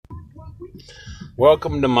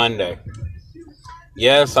Welcome to Monday.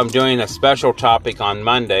 Yes, I'm doing a special topic on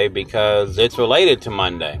Monday because it's related to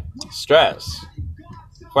Monday. Stress,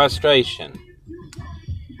 frustration,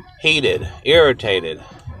 heated, irritated.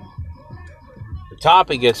 The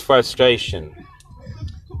topic is frustration.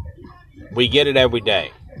 We get it every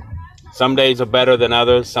day. Some days are better than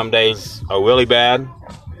others. Some days are really bad.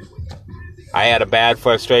 I had a bad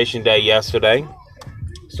frustration day yesterday.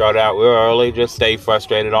 Started out real early, just stayed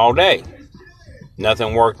frustrated all day.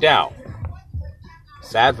 Nothing worked out.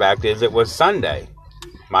 Sad fact is it was Sunday,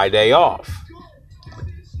 my day off.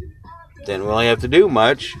 Didn't really have to do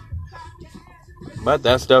much, but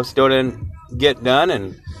that stuff still didn't get done,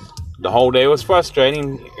 and the whole day was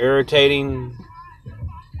frustrating, irritating,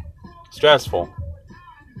 stressful.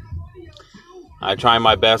 I try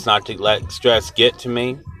my best not to let stress get to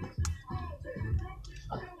me.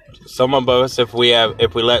 Some of us, if we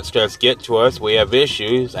let stress get to us, we have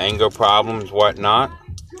issues, anger problems, whatnot.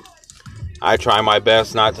 I try my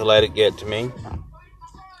best not to let it get to me.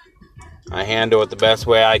 I handle it the best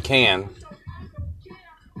way I can.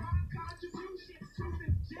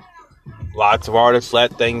 Lots of artists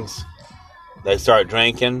they start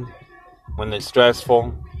drinking when they're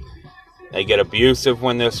stressful. They get abusive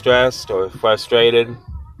when they're stressed or frustrated.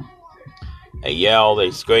 They yell,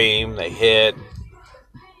 they scream, they hit.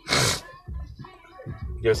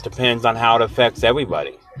 Just depends on how it affects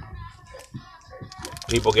everybody.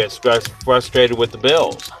 People get frustrated with the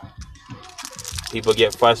bills. People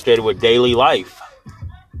get frustrated with daily life.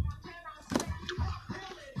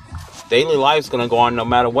 Daily life's going to go on no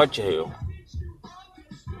matter what you do.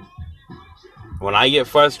 When I get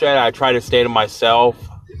frustrated, I try to stay to myself.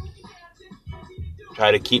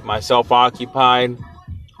 Try to keep myself occupied.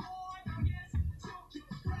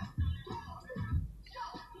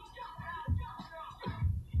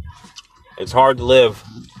 It's hard to live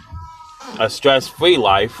a stress-free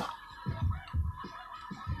life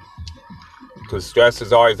because stress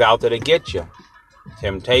is always out there to get you.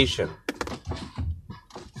 Temptation.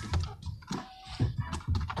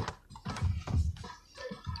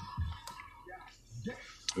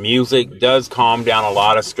 Music does calm down a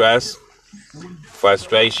lot of stress,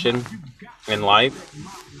 frustration in life.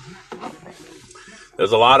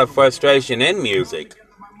 There's a lot of frustration in music.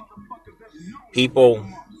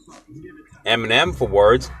 Eminem, for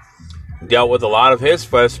words, dealt with a lot of his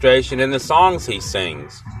frustration in the songs he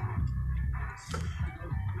sings.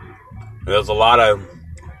 There's a lot of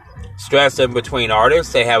stress in between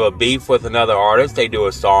artists. They have a beef with another artist. They do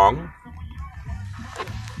a song.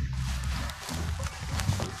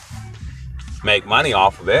 Make money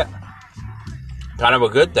off of it. Kind of a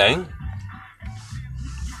good thing.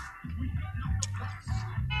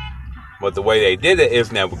 But the way they did it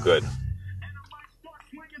is never good.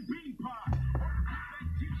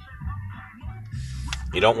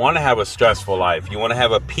 You don't want to have a stressful life. You want to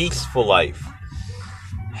have a peaceful life.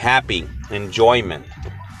 Happy, enjoyment.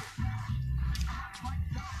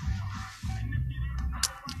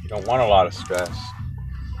 You don't want a lot of stress.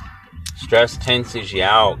 Stress tenses you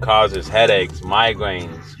out, causes headaches,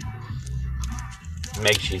 migraines,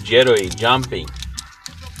 makes you jittery, jumpy,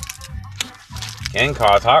 can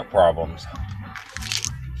cause heart problems.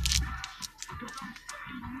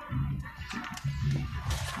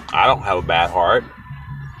 I don't have a bad heart.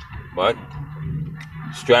 But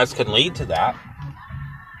stress can lead to that.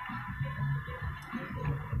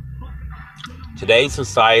 Today's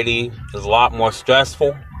society is a lot more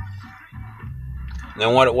stressful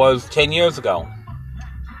than what it was 10 years ago.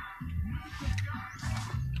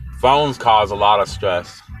 Phones cause a lot of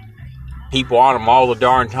stress. People on them all the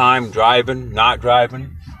darn time, driving, not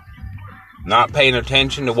paying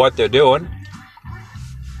attention to what they're doing.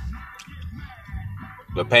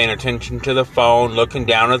 They're paying attention to the phone, looking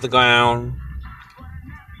down at the ground.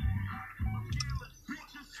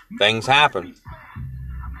 Things happen.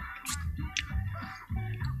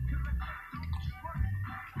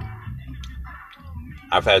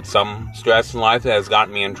 I've had some stress in life that has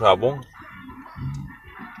gotten me in trouble.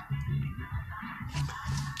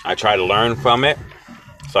 I try to learn from it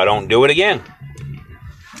so I don't do it again.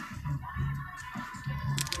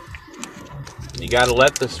 You got to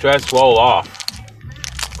let the stress roll off.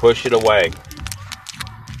 Push it away.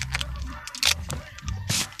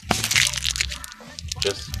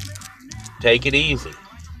 Just take it easy.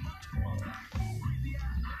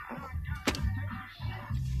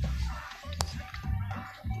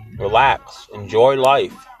 Relax. Enjoy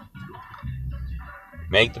life.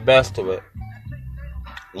 Make the best of it.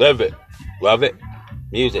 Live it. Love it.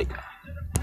 Music.